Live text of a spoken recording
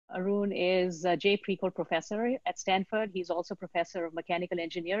Arun is a J. Precourt professor at Stanford. He's also professor of mechanical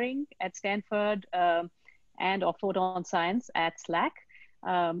engineering at Stanford and of photon science at SLAC.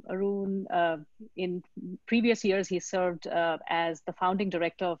 Arun, in previous years, he served as the founding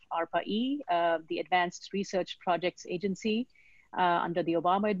director of ARPA-E, the Advanced Research Projects Agency under the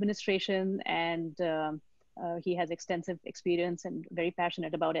Obama administration. And he has extensive experience and very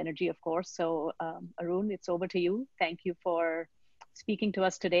passionate about energy, of course. So Arun, it's over to you. Thank you for speaking to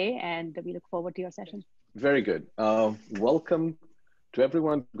us today, and we look forward to your session. Very good. Welcome to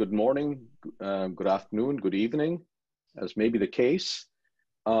everyone. Good morning, good afternoon, good evening, as may be the case.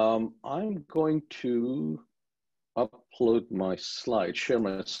 I'm going to upload my slide, share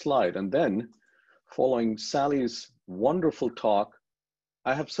my slide, and then following Sally's wonderful talk,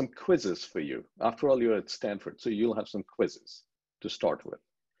 I have some quizzes for you. After all, you're at Stanford, so you'll have some quizzes to start with.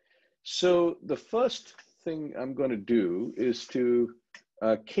 So the first thing I'm going to do is to,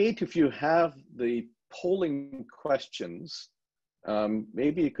 Kate, if you have the polling questions,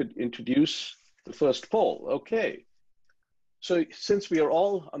 maybe you could introduce the first poll. Okay. So since we are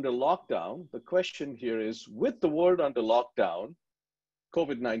all under lockdown, the question here is, with the world under lockdown,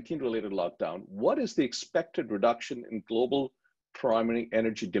 COVID-19 related lockdown, what is the expected reduction in global primary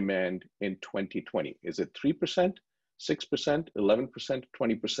energy demand in 2020? Is it 3%, 6%, 11%,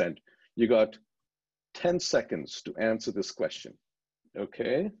 20%? You got 10 seconds to answer this question.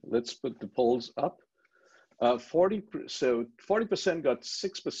 Okay, let's put the polls up. 40% got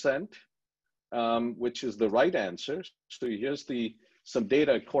 6%, which is the right answer. So here's some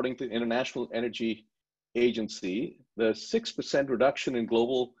data according to the International Energy Agency. The 6% reduction in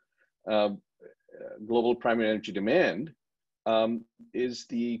global primary energy demand is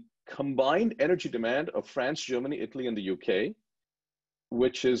the combined energy demand of France, Germany, Italy, and the UK,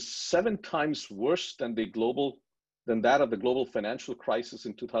 which is 7 times worse than that of the global financial crisis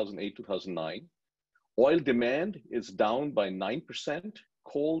in 2008, 2009. Oil demand is down by 9%,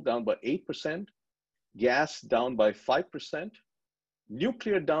 coal down by 8%, gas down by 5%,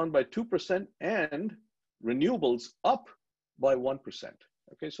 nuclear down by 2%, and renewables up by 1%.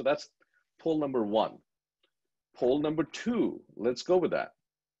 Okay, so that's poll number 1. Poll number 2, let's go with that.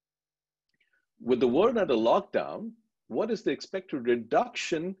 With the world under lockdown, what is the expected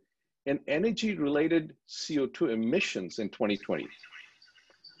reduction in energy-related CO2 emissions in 2020?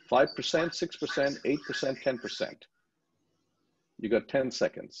 5%, 6%, 8%, 10%. You got 10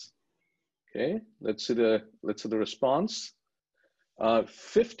 seconds. Okay, let's see the response.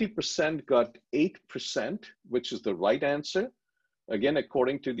 50% got 8%, which is the right answer. Again,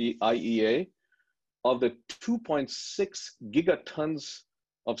 according to the IEA, of the 2.6 gigatons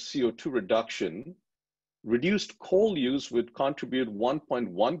of CO2 reduction, reduced coal use would contribute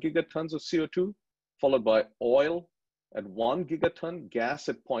 1.1 gigatons of CO2, followed by oil at 1 gigaton, gas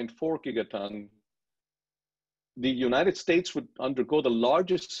at 0.4 gigaton. The United States would undergo the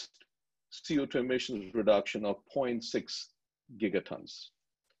largest CO2 emissions reduction of 0.6 gigatons.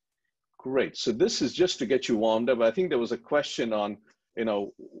 Great, so this is just to get you warmed up. I think there was a question on,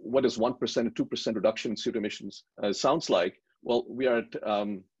 what is 1% or 2% reduction in CO2 emissions sounds like. Well, we are at,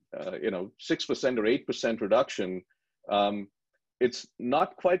 6% or 8% reduction. It's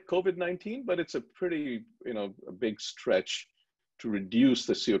not quite COVID-19, but it's a pretty, a big stretch to reduce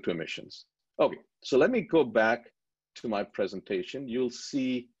the CO2 emissions. Okay, so let me go back to my presentation. You'll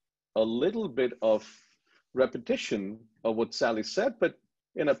see a little bit of repetition of what Sally said, but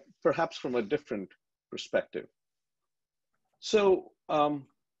perhaps from a different perspective. So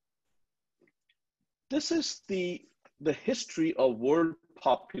this is the history of world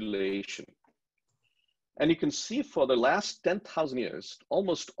population. And you can see for the last 10,000 years,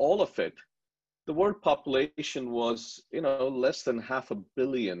 almost all of it, the world population was, less than 500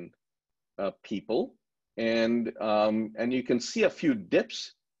 million people. And you can see a few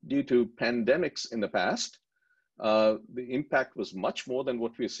dips due to pandemics in the past. The impact was much more than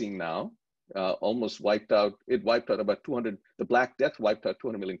what we're seeing now. Almost wiped out about 200, the Black Death wiped out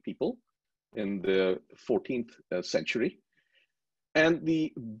 200 million people in the 14th century. And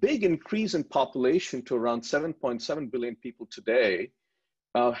the big increase in population to around 7.7 billion people today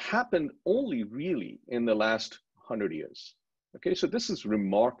happened only really in the last 100 years. Okay, so this is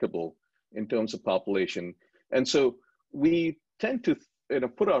remarkable in terms of population. And so we tend to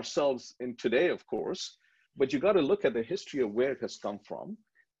put ourselves in today, of course, but you got to look at the history of where it has come from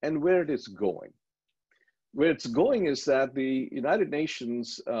and where it is going. Where it's going is that the United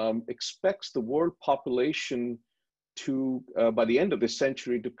Nations expects the world population to, by the end of this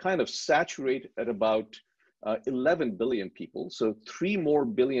century, to kind of saturate at about 11 billion people. So 3 more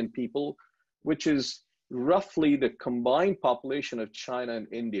billion people, which is, roughly the combined population of China and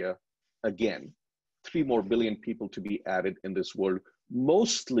India, again, 3 more billion people to be added in this world,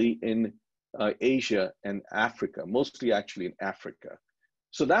 mostly in Asia and Africa, mostly actually in Africa.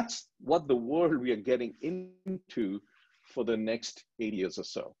 So that's what the world we are getting into for the next 80 years or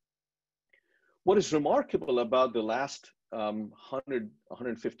so. What is remarkable about the last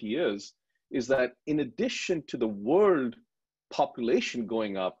 150 years is that in addition to the world population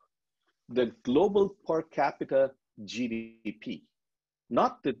going up, the global per capita GDP,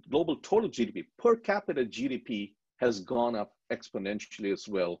 not the global total GDP, per capita GDP has gone up exponentially as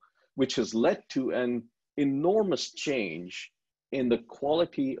well, which has led to an enormous change in the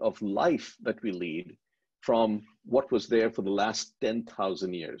quality of life that we lead from what was there for the last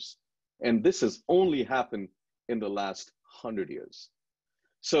 10,000 years. And this has only happened in the last 100 years.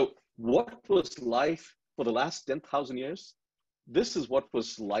 So what was life for the last 10,000 years? This is what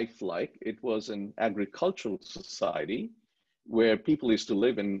was life like. It was an agricultural society where people used to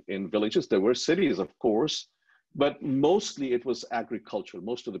live in villages. There were cities, of course, but mostly it was agricultural.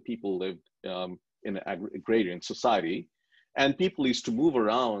 Most of the people lived in an agrarian society, and people used to move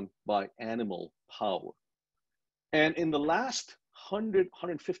around by animal power. And in the last 100,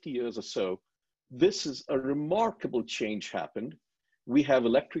 150 years or so, this is a remarkable change happened. We have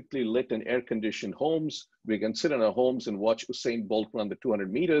electrically lit and air-conditioned homes. We can sit in our homes and watch Usain Bolt run the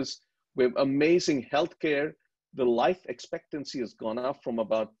 200 meters. We have amazing healthcare. The life expectancy has gone up from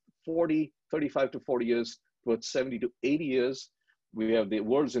about 35 to 40 years towards 70 to 80 years. We have the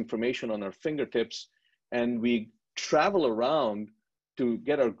world's information on our fingertips, and we travel around to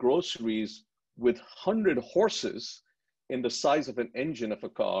get our groceries with 100 horses in the size of an engine of a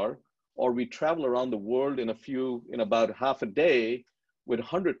car, or we travel around the world in about half a day with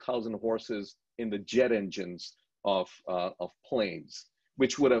 100,000 horses in the jet engines of planes,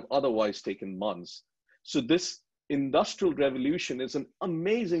 which would have otherwise taken months. So this industrial revolution is an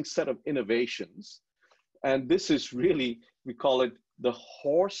amazing set of innovations. And this is really, we call it the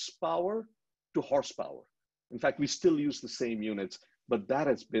horsepower to horsepower. In fact, we still use the same units, but that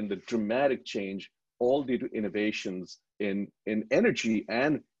has been the dramatic change, all due to innovations in energy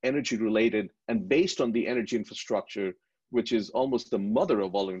and energy related, and based on the energy infrastructure, which is almost the mother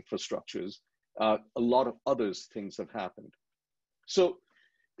of all infrastructures. A lot of other things have happened. So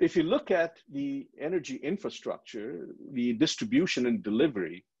if you look at the energy infrastructure, the distribution and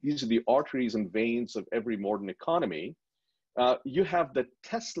delivery, these are the arteries and veins of every modern economy. You have the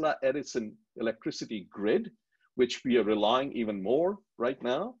Tesla Edison electricity grid, which we are relying even more right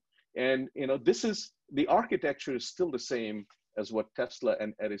now. And this is, the architecture is still the same as what Tesla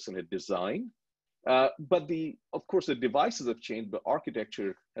and Edison had designed. But of course, the devices have changed, but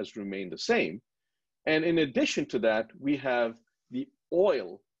architecture has remained the same. And in addition to that, we have the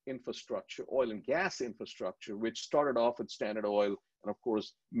oil infrastructure, oil and gas infrastructure, which started off with Standard Oil. And of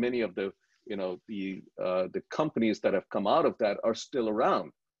course, many of the companies that have come out of that are still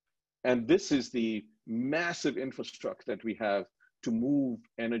around. And this is the massive infrastructure that we have to move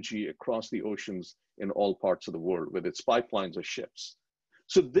energy across the oceans in all parts of the world, whether it's pipelines or ships.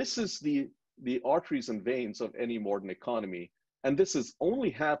 So this is the arteries and veins of any modern economy. And this has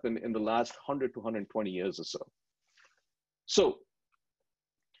only happened in the last 100 to 120 years or so. So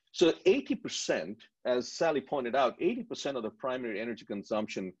 80%, as Sally pointed out, 80% of the primary energy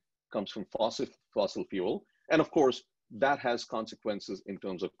consumption comes from fossil fuel. And of course, that has consequences in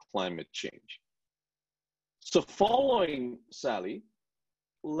terms of climate change. So following Sally,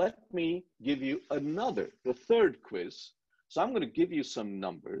 let me give you the third quiz. So I'm going to give you some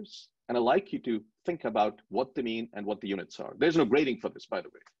numbers, and I'd like you to think about what they mean and what the units are. There's no grading for this, by the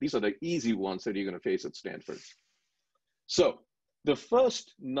way. These are the easy ones that you're going to face at Stanford. So the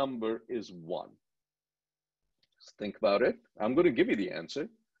first number is 1. Let's think about it. I'm going to give you the answer.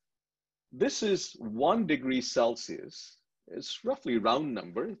 This is 1 degree Celsius. It's roughly a round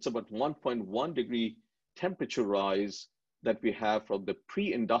number. It's about 1.1 degree temperature rise that we have from the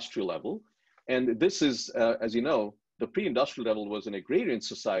pre-industrial level. And this is, as you know, the pre-industrial level was an agrarian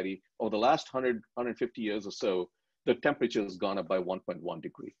society. Over the last 100, 150 years or so, the temperature has gone up by 1.1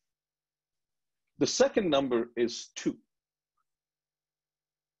 degree. The second number is 2.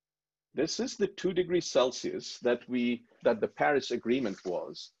 This is the 2 degrees Celsius that the Paris Agreement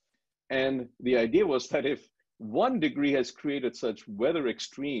was. And the idea was that if 1 degree has created such weather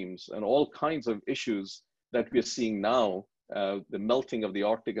extremes and all kinds of issues that we're seeing now, the melting of the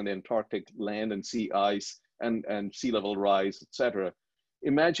Arctic and the Antarctic land and sea ice and sea level rise, etc.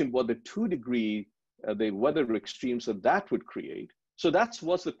 Imagine what the 2 degree, the weather extremes that would create. So that's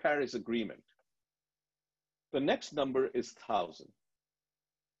what's the Paris Agreement. The next number is 1,000.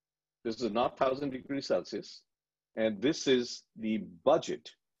 This is not 1,000 degrees Celsius. And this is the budget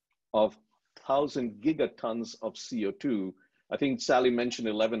of 1,000 gigatons of CO2. I think Sally mentioned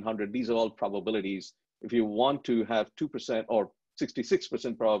 1,100. These are all probabilities. If you want to have 2% or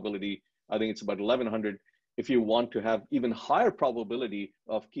 66% probability, I think it's about 1,100. If you want to have even higher probability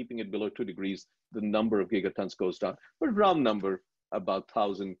of keeping it below 2 degrees, the number of gigatons goes down. But round number, about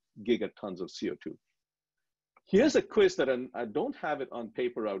 1,000 gigatons of CO2. Here's a quiz that I don't have it on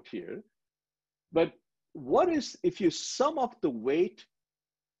paper out here, but what is, if you sum up the weight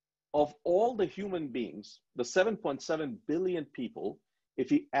of all the human beings, the 7.7 billion people, if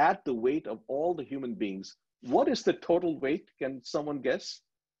you add the weight of all the human beings, what is the total weight? Can someone guess?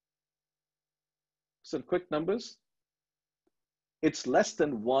 Some quick numbers. It's less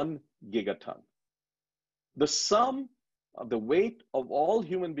than 1 gigaton. The sum of the weight of all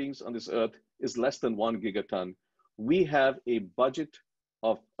human beings on this earth is less than 1 gigaton. We have a budget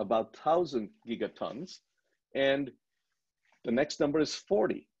of about 1,000 gigatons, and the next number is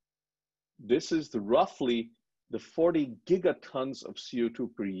 40. This is roughly the 40 gigatons of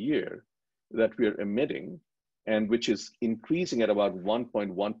CO2 per year that we are emitting, and which is increasing at about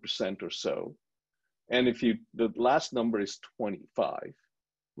 1.1% or so. And if you, the last number is 25,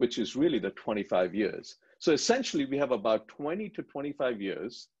 which is really the 25 years. So essentially we have about 20 to 25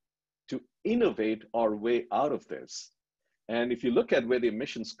 years to innovate our way out of this. And if you look at where the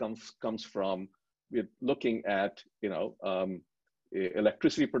emissions comes from, we're looking at,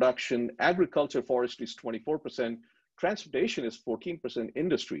 electricity production, agriculture, forestry is 24%, transportation is 14%,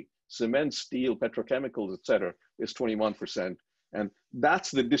 industry, cement, steel, petrochemicals, et cetera, is 21%. And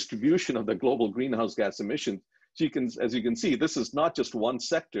that's the distribution of the global greenhouse gas emissions. So as you can see, this is not just one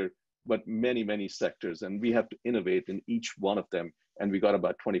sector, but many, many sectors. And we have to innovate in each one of them. And we got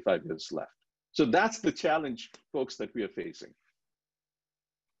about 25 years left. So that's the challenge, folks, that we are facing.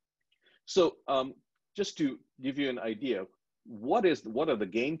 So just to give you an idea, what are the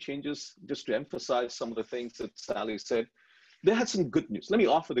game changes? Just to emphasize some of the things that Sally said, they had some good news. Let me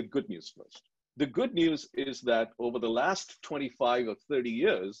offer the good news first. The good news is that over the last 25 or 30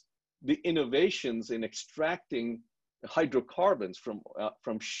 years, the innovations in extracting hydrocarbons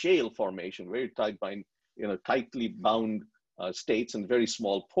from shale formation, very tight bind, tightly bound states and very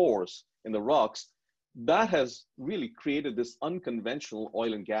small pores in the rocks, that has really created this unconventional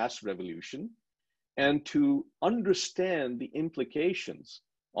oil and gas revolution. And to understand the implications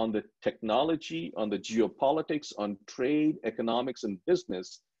on the technology, on the geopolitics, on trade, economics, and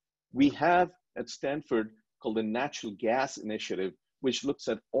business, we have at Stanford called the Natural Gas Initiative, which looks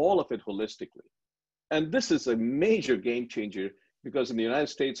at all of it holistically. And this is a major game changer because in the United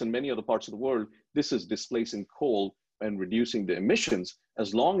States and many other parts of the world, this is displacing coal and reducing the emissions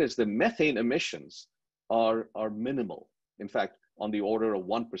as long as the methane emissions are minimal. In fact, on the order of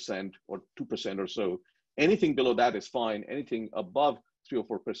 1% or 2% or so. Anything below that is fine. Anything above 3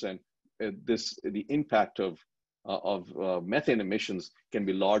 or 4%, the impact of methane emissions can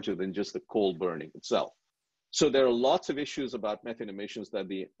be larger than just the coal burning itself. So there are lots of issues about methane emissions that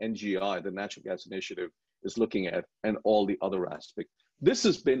the NGI, the Natural Gas Initiative, is looking at, and all the other aspects. This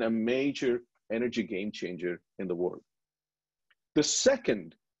has been a major energy game changer in the world. The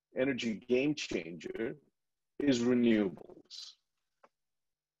second energy game changer is renewables.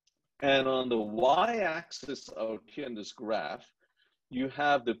 And on the y-axis out here in this graph, you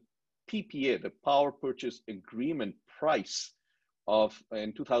have the PPA, the power purchase agreement price of,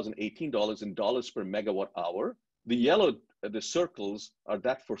 in 2018, in dollars per megawatt hour. The yellow, the circles are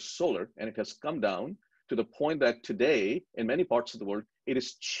that for solar, and it has come down to the point that today, in many parts of the world, it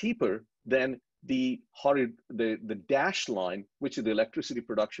is cheaper than the dashed line, which is the electricity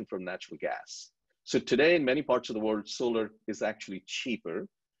production from natural gas. So today, in many parts of the world, solar is actually cheaper.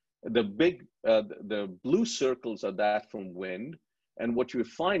 The blue circles are that from wind. And what you're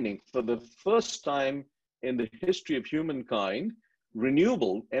finding, for the first time in the history of humankind,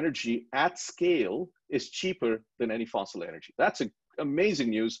 renewable energy at scale is cheaper than any fossil energy. That's amazing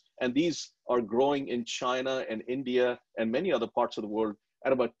news. And these are growing in China and India and many other parts of the world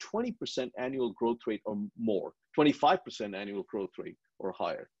at about 20% annual growth rate or more, 25% annual growth rate or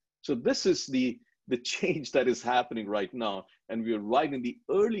higher. So this is the change that is happening right now. And we are right in the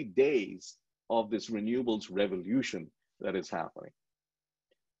early days of this renewables revolution that is happening.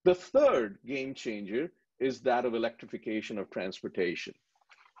 The third game changer is that of electrification of transportation.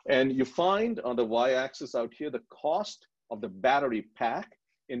 And you find on the y-axis out here, the cost of the battery pack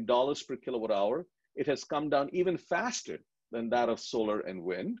in dollars per kilowatt hour. It has come down even faster than that of solar and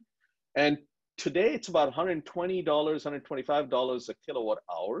wind. And today it's about $120, $125 a kilowatt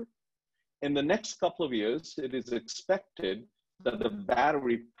hour. In the next couple of years, it is expected that the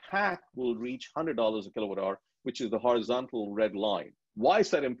battery pack will reach $100 a kilowatt hour, which is the horizontal red line. Why is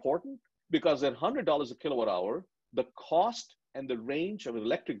that important? Because at $100 a kilowatt hour, the cost and the range of an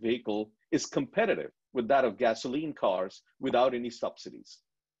electric vehicle is competitive with that of gasoline cars without any subsidies.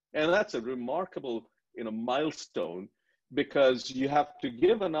 And that's a remarkable milestone, because you have to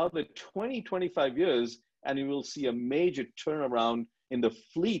give another 20, 25 years and you will see a major turnaround in the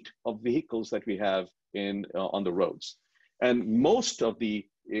fleet of vehicles that we have on the roads. And most of the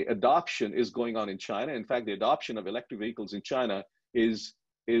adoption is going on in China. In fact, the adoption of electric vehicles in China is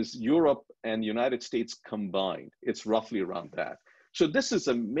Europe and United States combined. It's roughly around that. So this is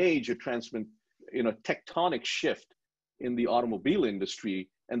a major tectonic shift in the automobile industry.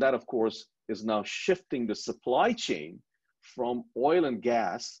 And that, of course, is now shifting the supply chain from oil and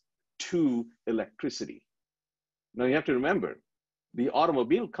gas to electricity. Now you have to remember, the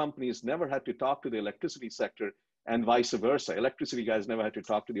automobile companies never had to talk to the electricity sector, and vice versa. Electricity guys never had to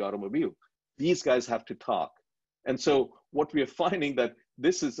talk to the automobile. These guys have to talk. And so what we are finding, that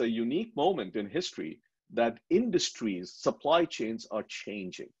this is a unique moment in history, that industries, supply chains are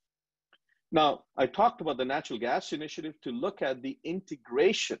changing. Now, I talked about the natural gas initiative to look at the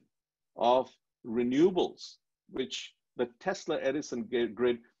integration of renewables, which the Tesla Edison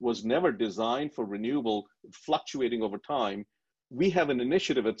grid was never designed for renewable, fluctuating over time. We have an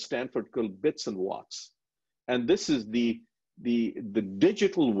initiative at Stanford called Bits and Watts. And this is the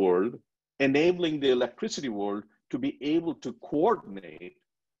digital world enabling the electricity world to be able to coordinate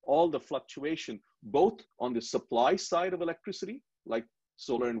all the fluctuation, both on the supply side of electricity, like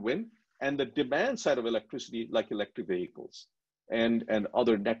solar and wind, and the demand side of electricity, like electric vehicles and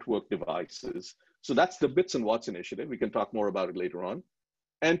other network devices. So that's the Bits and Watts initiative. We can talk more about it later on.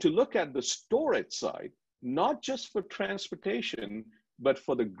 And to look at the storage side, not just for transportation, but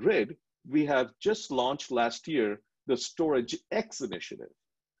for the grid, we have just launched last year the Storage X initiative.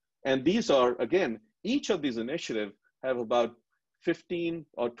 And these are, again, each of these initiatives have about 15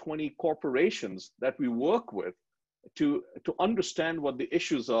 or 20 corporations that we work with to understand what the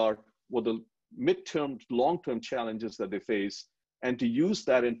issues are, what the midterm, long-term challenges that they face, and to use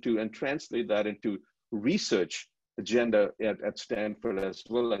that and translate that into research agenda at Stanford, as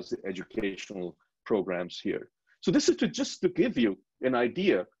well as the educational programs here. So this is just to give you an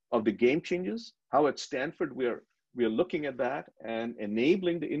idea of the game changes, how at Stanford we are looking at that and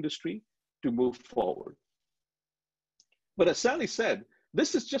enabling the industry to move forward. But as Sally said,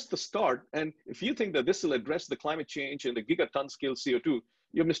 this is just the start. And if you think that this will address the climate change and the gigaton scale CO2,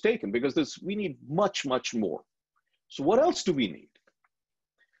 you're mistaken, because we need much, much more. So what else do we need?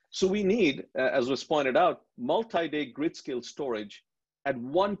 So we need, as was pointed out, multi-day grid scale storage at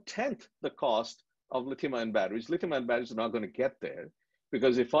 1/10 the cost of lithium-ion batteries. Lithium-ion batteries are not going to get there,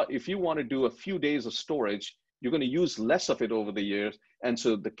 because if you want to do a few days of storage, you're going to use less of it over the years. And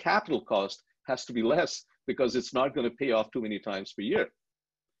so the capital cost has to be less, because it's not going to pay off too many times per year.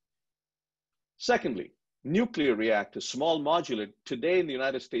 Secondly, nuclear reactors, small modular. Today in the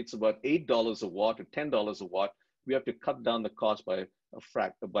United States, about $8 a watt or $10 a watt. We have to cut down the cost by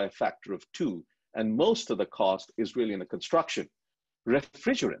a factor of 2. And most of the cost is really in the construction.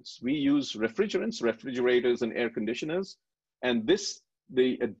 Refrigerants. We use refrigerants, refrigerators, and air conditioners. And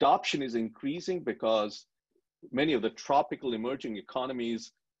the adoption is increasing because many of the tropical emerging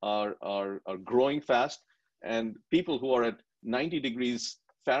economies are growing fast. And people who are at 90 degrees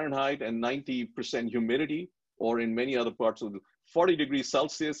Fahrenheit and 90% humidity, or in many other parts of 40 degrees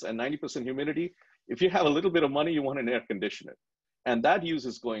Celsius and 90% humidity, if you have a little bit of money, you want an air conditioner. And that use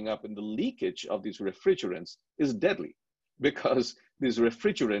is going up, and the leakage of these refrigerants is deadly, because these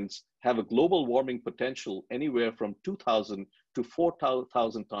refrigerants have a global warming potential anywhere from 2,000 to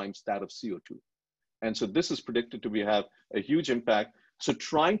 4,000 times that of CO2. And so this is predicted to have a huge impact. So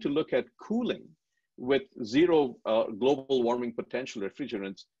trying to look at cooling with zero global warming potential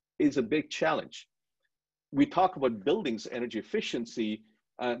refrigerants is a big challenge. We talk about buildings energy efficiency.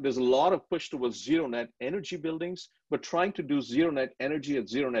 There's a lot of push towards zero net energy buildings, but trying to do zero net energy at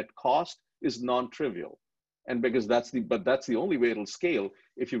zero net cost is non-trivial. And because that's the only way it'll scale,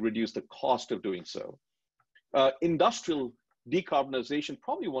 if you reduce the cost of doing so. Industrial decarbonization,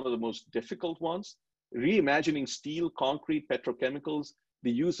 probably one of the most difficult ones. Reimagining steel, concrete, petrochemicals.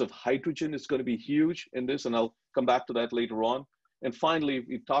 The use of hydrogen is going to be huge in this, and I'll come back to that later on. And finally,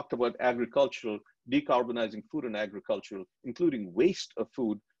 we talked about agricultural, decarbonizing food and agriculture, including waste of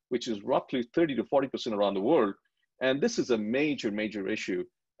food, which is roughly 30 to 40% around the world. And this is a major, major issue.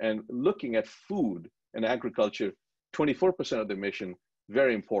 And looking at food and agriculture, 24% of the emission,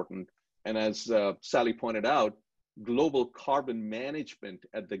 very important. And as Sally pointed out, global carbon management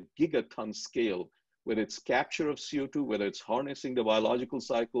at the gigaton scale whether it's capture of CO2, whether it's harnessing the biological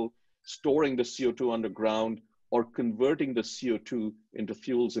cycle, storing the CO2 underground, or converting the CO2 into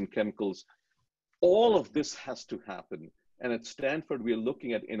fuels and chemicals. All of this has to happen. And at Stanford, we're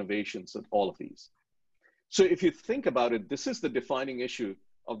looking at innovations at all of these. So if you think about it, this is the defining issue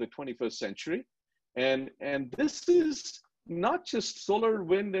of the 21st century. And this is not just solar,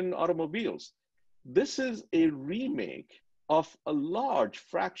 wind, and automobiles. This is a remake of a large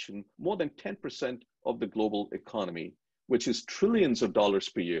fraction, more than 10% of the global economy, which is trillions of dollars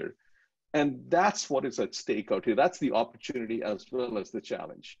per year. And that's what is at stake out here. That's the opportunity as well as the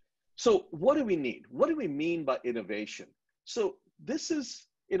challenge. So what do we need? What do we mean by innovation? So this is,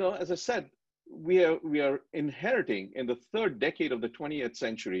 as I said, we are inheriting in the third decade of the 20th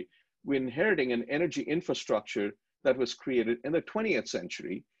century, we're inheriting an energy infrastructure that was created in the 20th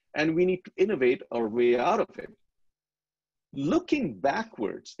century, and we need to innovate our way out of it. Looking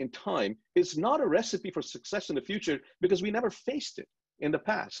backwards in time is not a recipe for success in the future because we never faced it in the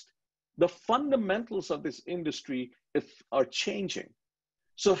past. The fundamentals of this industry are changing.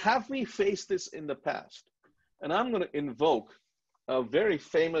 So have we faced this in the past? And I'm going to invoke a very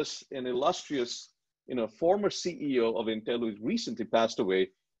famous and illustrious, former CEO of Intel who recently passed away,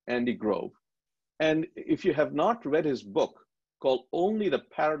 Andy Grove. And if you have not read his book called Only the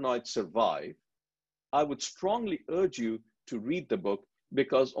Paranoid Survive, I would strongly urge you to read the book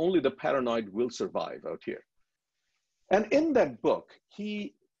because only the paranoid will survive out here. And in that book,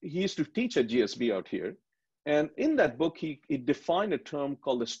 he used to teach at GSB out here. And in that book, he defined a term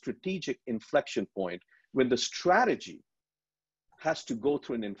called the strategic inflection point, when the strategy has to go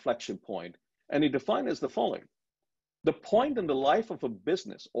through an inflection point. And he defined it as the following: the point in the life of a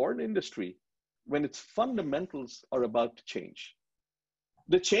business or an industry when its fundamentals are about to change.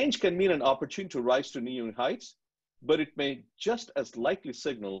 The change can mean an opportunity to rise to new heights, but it may just as likely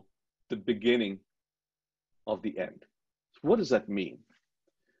signal the beginning of the end. What does that mean?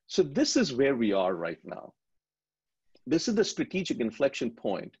 So this is where we are right now. This is the strategic inflection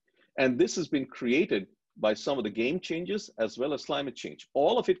point, and this has been created by some of the game changes as well as climate change.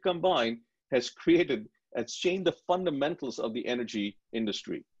 All of it combined has changed the fundamentals of the energy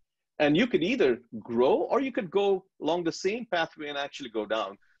industry. And you could either grow or you could go along the same pathway and actually go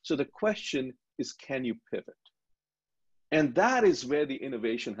down. So the question is, can you pivot? And that is where the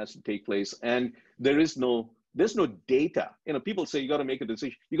innovation has to take place. And there's no data. People say you got to make a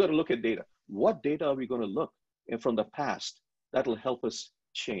decision. You got to look at data. What data are we going to look at from the past that will help us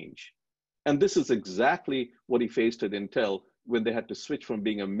change? And this is exactly what he faced at Intel when they had to switch from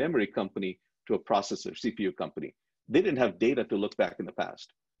being a memory company to a processor, CPU company. They didn't have data to look back in the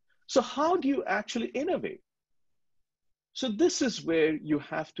past. So how do you actually innovate? So this is where you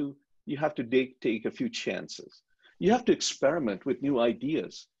have to take a few chances. You have to experiment with new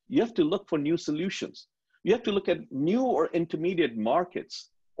ideas. You have to look for new solutions. You have to look at new or intermediate markets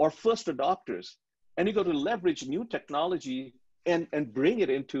or first adopters. And you got to leverage new technology and bring it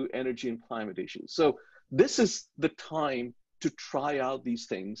into energy and climate issues. So this is the time to try out these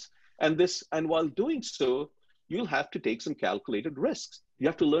things. And while doing so, you'll have to take some calculated risks. You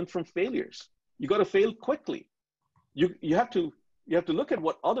have to learn from failures. You got to fail quickly. You have to look at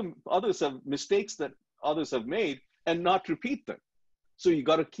what others have mistakes that others have made and not repeat them. So you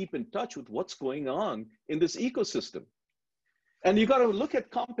got to keep in touch with what's going on in this ecosystem. And you got to look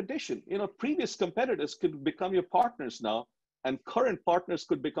at competition. Previous competitors could become your partners now, and current partners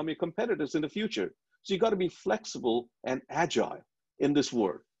could become your competitors in the future. So you got to be flexible and agile in this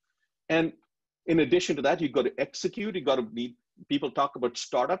world. And in addition to that, you got to execute. You got to be, people talk about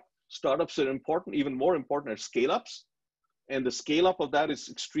startups. Startups are important. Even more important are scale-ups. And the scale-up of that is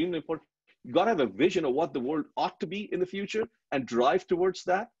extremely important. You got to have a vision of what the world ought to be in the future and drive towards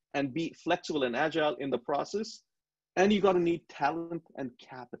that and be flexible and agile in the process. And you got to need talent and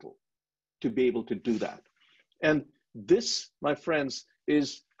capital to be able to do that. And this, my friends,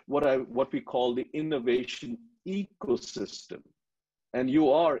 is what we call the innovation ecosystem. And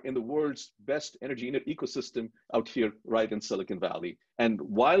you are in the world's best energy ecosystem out here right in Silicon Valley. And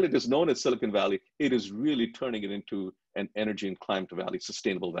while it is known as Silicon Valley, it is really turning it into an energy and climate valley,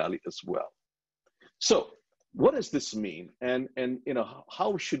 sustainable valley as well. So what does this mean? And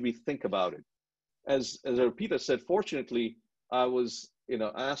how should we think about it? As Peter said, fortunately, I was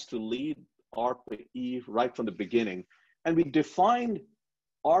asked to lead ARPA-E right from the beginning. And we defined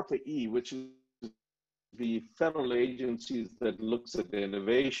ARPA-E, which is the federal agencies that looks at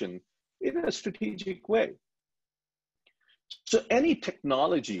innovation, in a strategic way. So any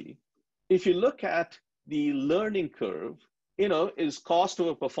technology, if you look at the learning curve, is cost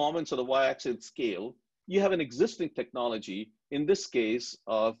over performance or the y-axis scale, you have an existing technology, in this case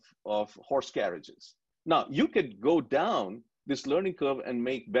of horse carriages. Now, you could go down this learning curve and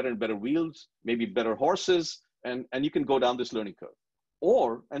make better and better wheels, maybe better horses, and you can go down this learning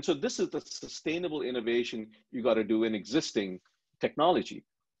curve. And so this is the sustainable innovation you got to do in existing technology.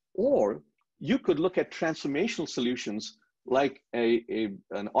 Or you could look at transformational solutions like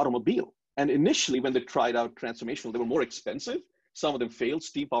an automobile. And initially, when they tried out transformational, they were more expensive. Some of them failed,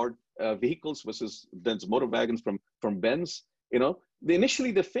 steam-powered vehicles versus Benz motor wagons from Benz.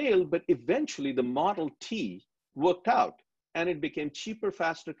 Initially they failed, but eventually the Model T worked out, and it became cheaper,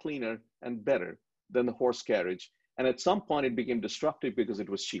 faster, cleaner, and better than the horse carriage. And at some point, it became destructive because it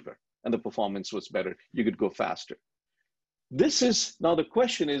was cheaper and the performance was better. You could go faster. Now the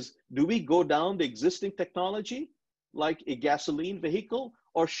question is, do we go down the existing technology like a gasoline vehicle,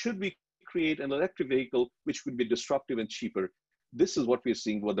 or should we create an electric vehicle which would be disruptive and cheaper? This is what we're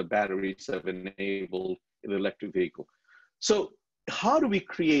seeing, what the batteries have enabled in an electric vehicle. So how do we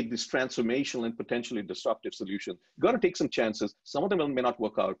create this transformational and potentially disruptive solution? You've got to take some chances. Some of them may not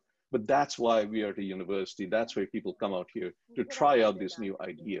work out, but that's why we are at a university. That's why people come out here to try out these new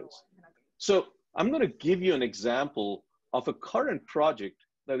ideas. So I'm going to give you an example of a current project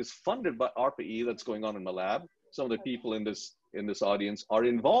that is funded by ARPA-E that's going on in my lab. Some of the people in this audience are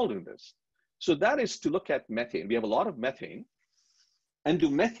involved in this. So that is to look at methane. We have a lot of methane, and do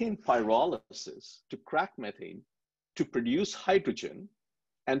methane pyrolysis to crack methane to produce hydrogen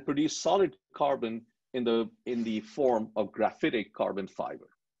and produce solid carbon in the form of graphitic carbon fiber.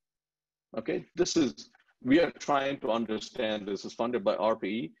 Okay, we are trying to understand, this is funded by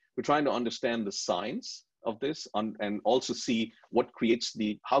RPE. We're trying to understand the science of this and also see what creates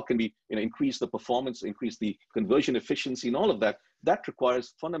how can we increase the performance, increase the conversion efficiency and all of that. That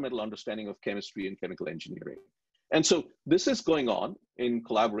requires fundamental understanding of chemistry and chemical engineering. And so this is going on in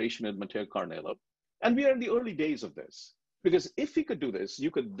collaboration with Matteo Carnello. And we are in the early days of this, because if we could do this,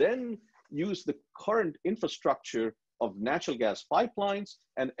 you could then use the current infrastructure of natural gas pipelines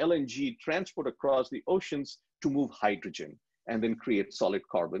and LNG transport across the oceans to move hydrogen and then create solid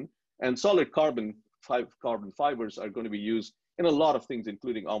carbon. And solid carbon fibers are going to be used in a lot of things,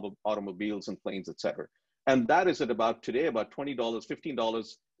 including automobiles and planes, et cetera. And that is at about today, about $20,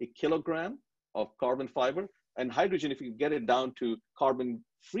 $15 a kilogram of carbon fiber. And hydrogen, if you get it down to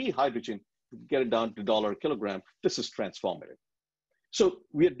carbon-free hydrogen, get it down to $1 a kilogram, this is transformative. So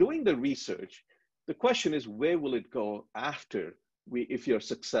we are doing the research. The question is, where will it go after if you're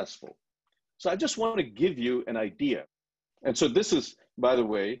successful? So I just want to give you an idea. And so this is, by the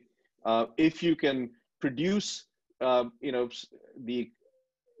way, if you can produce,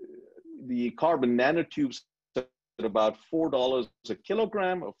 the carbon nanotubes at about $4 a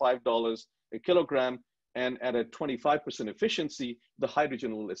kilogram or $5 a kilogram, and at a 25% efficiency, the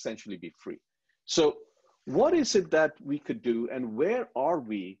hydrogen will essentially be free. So what is it that we could do, and where are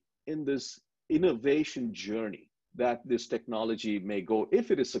we in this innovation journey that this technology may go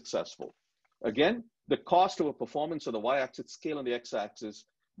if it is successful? Again, the cost of a performance on the y-axis, scale on the x-axis,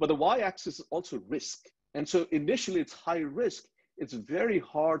 but the y-axis is also risk. And so initially it's high risk. It's very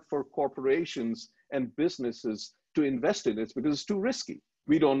hard for corporations and businesses to invest in this because it's too risky.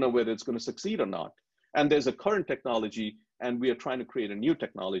 We don't know whether it's going to succeed or not. And there's a current technology, and we are trying to create a new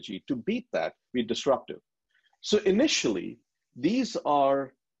technology to beat that, be disruptive. So initially, these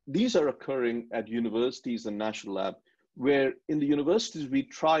are occurring at universities and national lab, where in the universities, we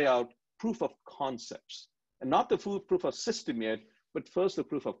try out proof of concepts, and not the full proof of system yet, but first the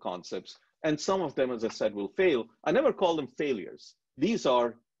proof of concepts. And some of them, as I said, will fail. I never call them failures. These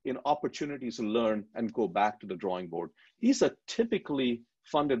are opportunities to learn and go back to the drawing board. These are typically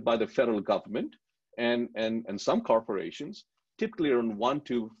funded by the federal government and some corporations, typically around $1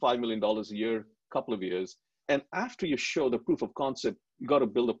 to $5 million a year, couple of years. And after you show the proof of concept, you got to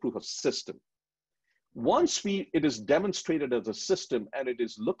build a proof of system. Once it is demonstrated as a system and it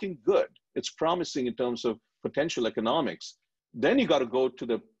is looking good, it's promising in terms of potential economics, then you got to go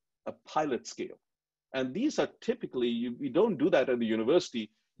to a pilot scale. And these are typically, you don't do that at the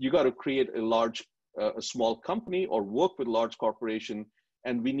university. You got to create a small company or work with large corporation.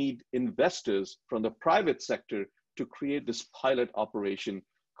 And we need investors from the private sector to create this pilot operation.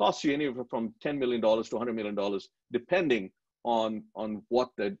 Costs you anywhere from $10 million to $100 million, depending on what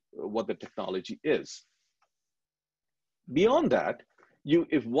the technology is. Beyond that,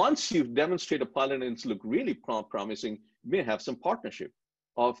 once you've demonstrated a pilot and it's looked really promising, you may have some partnership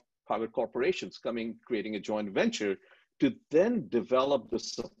of private corporations creating a joint venture to then develop the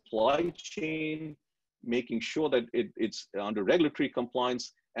supply chain, making sure that it's under regulatory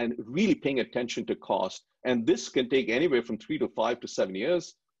compliance and really paying attention to cost. And this can take anywhere from 3 to 5 to 7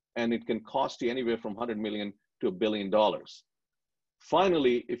 years. and it can cost you anywhere from 100 million to $1 billion.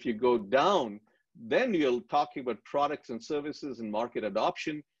 Finally, if you go down, then you're talking about products and services and market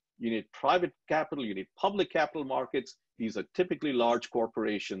adoption. You need private capital, you need public capital markets. These are typically large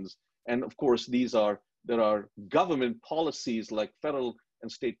corporations. And of course, there are government policies like federal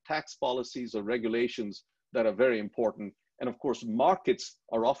and state tax policies or regulations that are very important. And of course, markets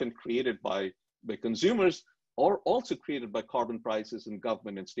are often created by consumers or also created by carbon prices and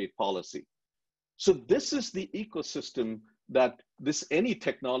government and state policy. So this is the ecosystem that any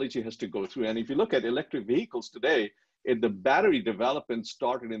technology has to go through. And if you look at electric vehicles today, the battery development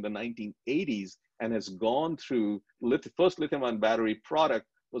started in the 1980s and has gone through, first lithium-ion battery product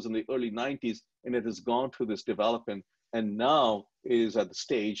was in the early 90s, and it has gone through this development and now is at the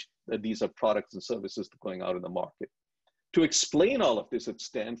stage that these are products and services going out in the market. To explain all of this at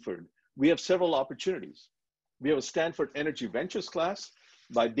Stanford, we have several opportunities. We have a Stanford Energy Ventures class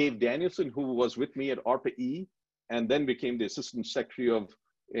by Dave Danielson, who was with me at ARPA-E and then became the assistant secretary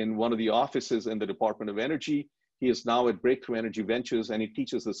in one of the offices in the Department of Energy. He is now at Breakthrough Energy Ventures, and he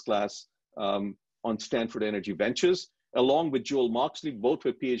teaches this class on Stanford Energy Ventures, along with Joel Moxley. Both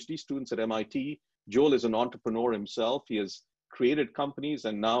were PhD students at MIT. Joel is an entrepreneur himself. He has created companies,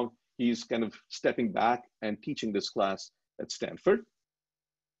 and now he's kind of stepping back and teaching this class at Stanford.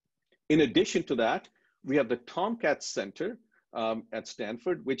 In addition to that, we have the Tomcat Center at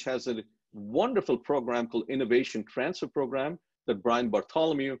Stanford, which has a wonderful program called Innovation Transfer Program that Brian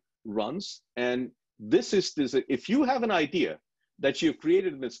Bartholomew runs. And this is if you have an idea that you've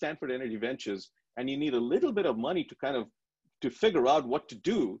created in the Stanford Energy Ventures and you need a little bit of money to figure out what to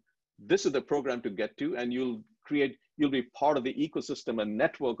do, this is the program to get to, and you'll be part of the ecosystem and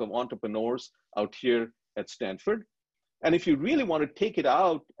network of entrepreneurs out here at Stanford. And if you really want to take it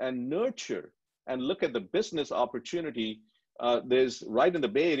out and nurture and look at the business opportunity, there's right in the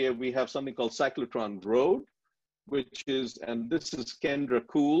Bay Area, we have something called Cyclotron Road, and this is Kendra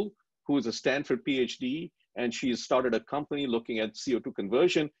Kuhl, who is a Stanford PhD, and she has started a company looking at CO2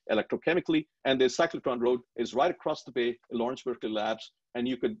 conversion electrochemically. And the Cyclotron Road is right across the bay at Lawrence Berkeley Labs, and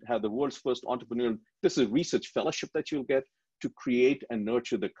you could have the world's first entrepreneur. This is a research fellowship that you'll get to create and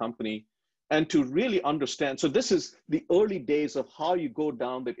nurture the company and to really understand. So this is the early days of how you go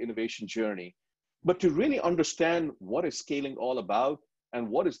down that innovation journey. But to really understand what is scaling all about and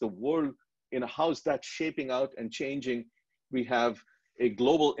what is the world, how is that shaping out and changing, we have a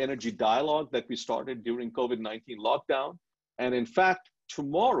global energy dialogue that we started during COVID-19 lockdown. And in fact,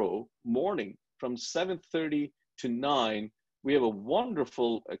 tomorrow morning from 7:30 to 9, we have a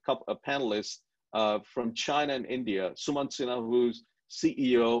wonderful panelist from China and India, Sumant Sinha, who's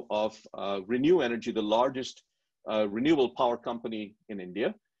CEO of Renew Energy, the largest renewable power company in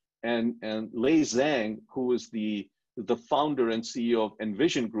India, and Lei Zhang, who is the founder and CEO of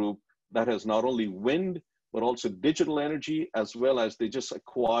Envision Group, that has not only wind, but also digital energy, as well as they just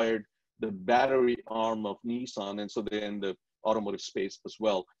acquired the battery arm of Nissan. And so they're in the automotive space as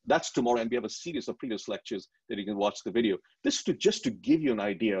well. That's tomorrow. And we have a series of previous lectures that you can watch the video. This is just to give you an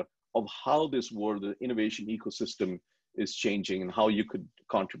idea of how this world, the innovation ecosystem, is changing and how you could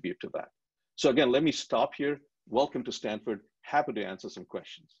contribute to that. So again, let me stop here. Welcome to Stanford. Happy to answer some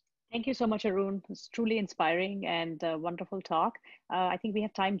questions. Thank you so much, Arun. It's truly inspiring and a wonderful talk. I think we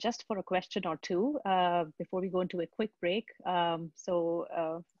have time just for a question or two before we go into a quick break.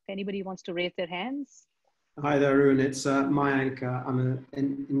 If anybody wants to raise their hands. Hi there, Arun. It's Mayank. I'm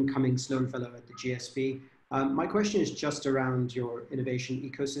an incoming Sloan Fellow at the GSB. My question is just around your innovation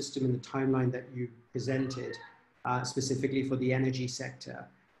ecosystem and the timeline that you presented, specifically for the energy sector.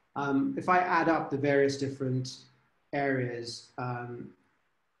 If I add up the various different areas,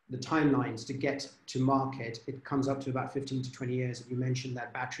 the timelines to get to market, it comes up to about 15 to 20 years. You mentioned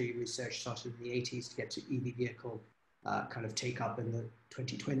that battery research started in the 80s to get to EV vehicle kind of take up in the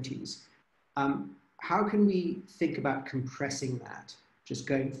 2020s. How can we think about compressing that just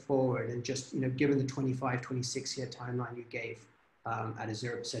going forward and just, given the 25, 26 year timeline you gave at a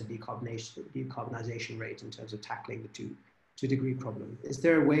 0% decarbonization rate in terms of tackling the two degree problem? Is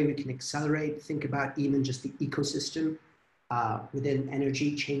there a way we can accelerate, think about even just the ecosystem within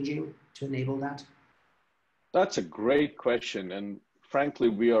energy changing to enable that? That's a great question. And frankly,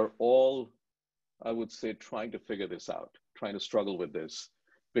 we are all, I would say, trying to figure this out, trying to struggle with this,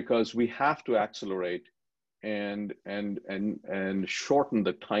 because we have to accelerate and shorten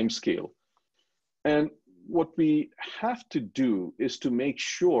the time scale. And what we have to do is to make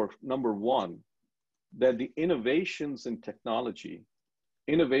sure, number one, that the innovations in technology,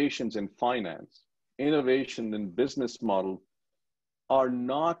 innovations in finance, innovation in business model are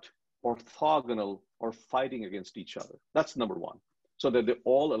not orthogonal or fighting against each other. That's number one. so that they're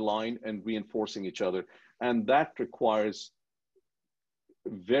all aligned and reinforcing each other. And that requires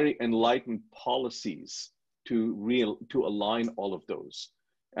very enlightened policies to align all of those.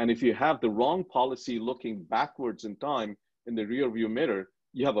 And if you have the wrong policy looking backwards in time in the rear view mirror,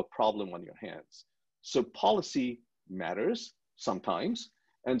 you have a problem on your hands. So policy matters sometimes.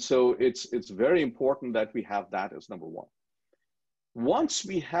 And so it's very important that we have that as number one. Once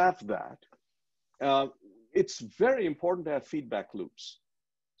we have that, it's very important to have feedback loops.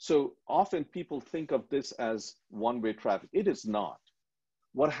 So often people think of this as one-way traffic. It is not.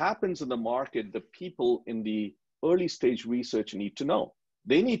 What happens in the market, the people in the early stage research need to know.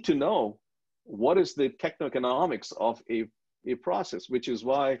 They need to know what is the techno-economics of a process, which is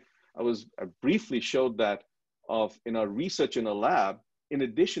why I briefly showed that in our research in a lab, in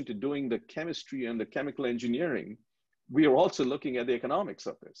addition to doing the chemistry and the chemical engineering, we are also looking at the economics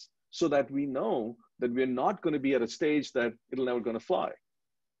of this so that we know that we're not going to be at a stage that it'll never going to fly.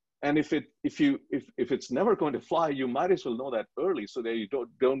 And if it's never going to fly, you might as well know that early so that you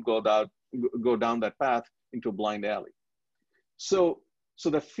don't go down that path into a blind alley. So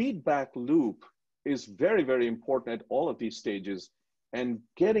the feedback loop is very, very important at all of these stages, and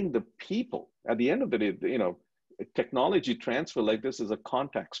getting the people at the end of the day, technology transfer like this is a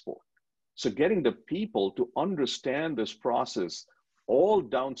contact sport. So getting the people to understand this process all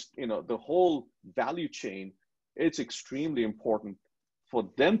down, the whole value chain, it's extremely important for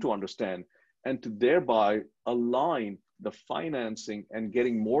them to understand and to thereby align the financing and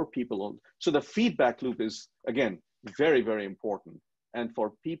getting more people on. So the feedback loop is, again, very, very important. And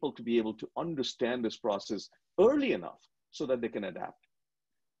for people to be able to understand this process early enough so that they can adapt.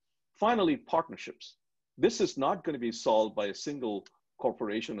 Finally, partnerships. This is not going to be solved by a single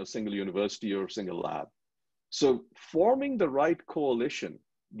corporation, a single university, or a single lab. So forming the right coalition,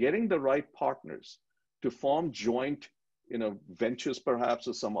 getting the right partners to form joint ventures perhaps,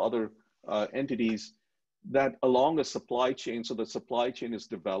 or some other entities that along a supply chain, so the supply chain is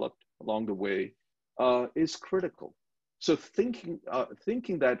developed along the way, is critical. So thinking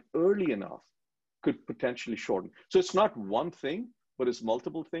that early enough could potentially shorten. So it's not one thing, but it's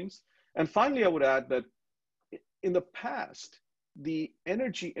multiple things. And finally, I would add that in the past, the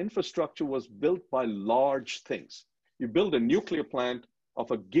energy infrastructure was built by large things. You build a nuclear plant of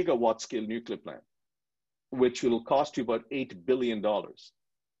a gigawatt scale nuclear plant, which will cost you about $8 billion.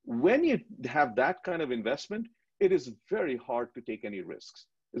 When you have that kind of investment, it is very hard to take any risks.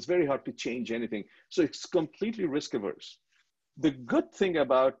 It's very hard to change anything. So it's completely risk averse. The good thing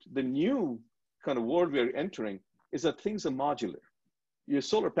about the new kind of world we're entering is that things are modular. Your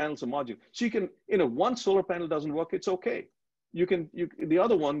solar panels are modular. So you can, one solar panel doesn't work, it's okay. The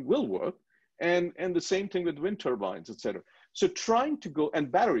other one will work. And the same thing with wind turbines, et cetera. So trying to go, and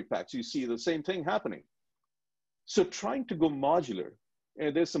battery packs, you see the same thing happening. So trying to go modular,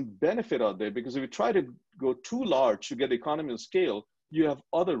 and there's some benefit out there, because if you try to go too large to get economy of scale, you have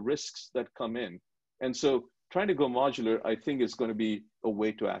other risks that come in. And so trying to go modular, I think, is going to be a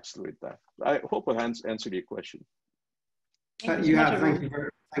way to accelerate that. I hope I answered your question. Thank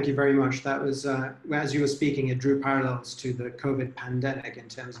you very much. That was, as you were speaking, it drew parallels to the COVID pandemic in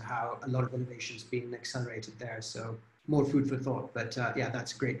terms of how a lot of innovation is being accelerated there. So more food for thought, but yeah,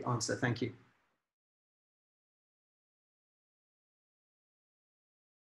 that's a great answer. Thank you.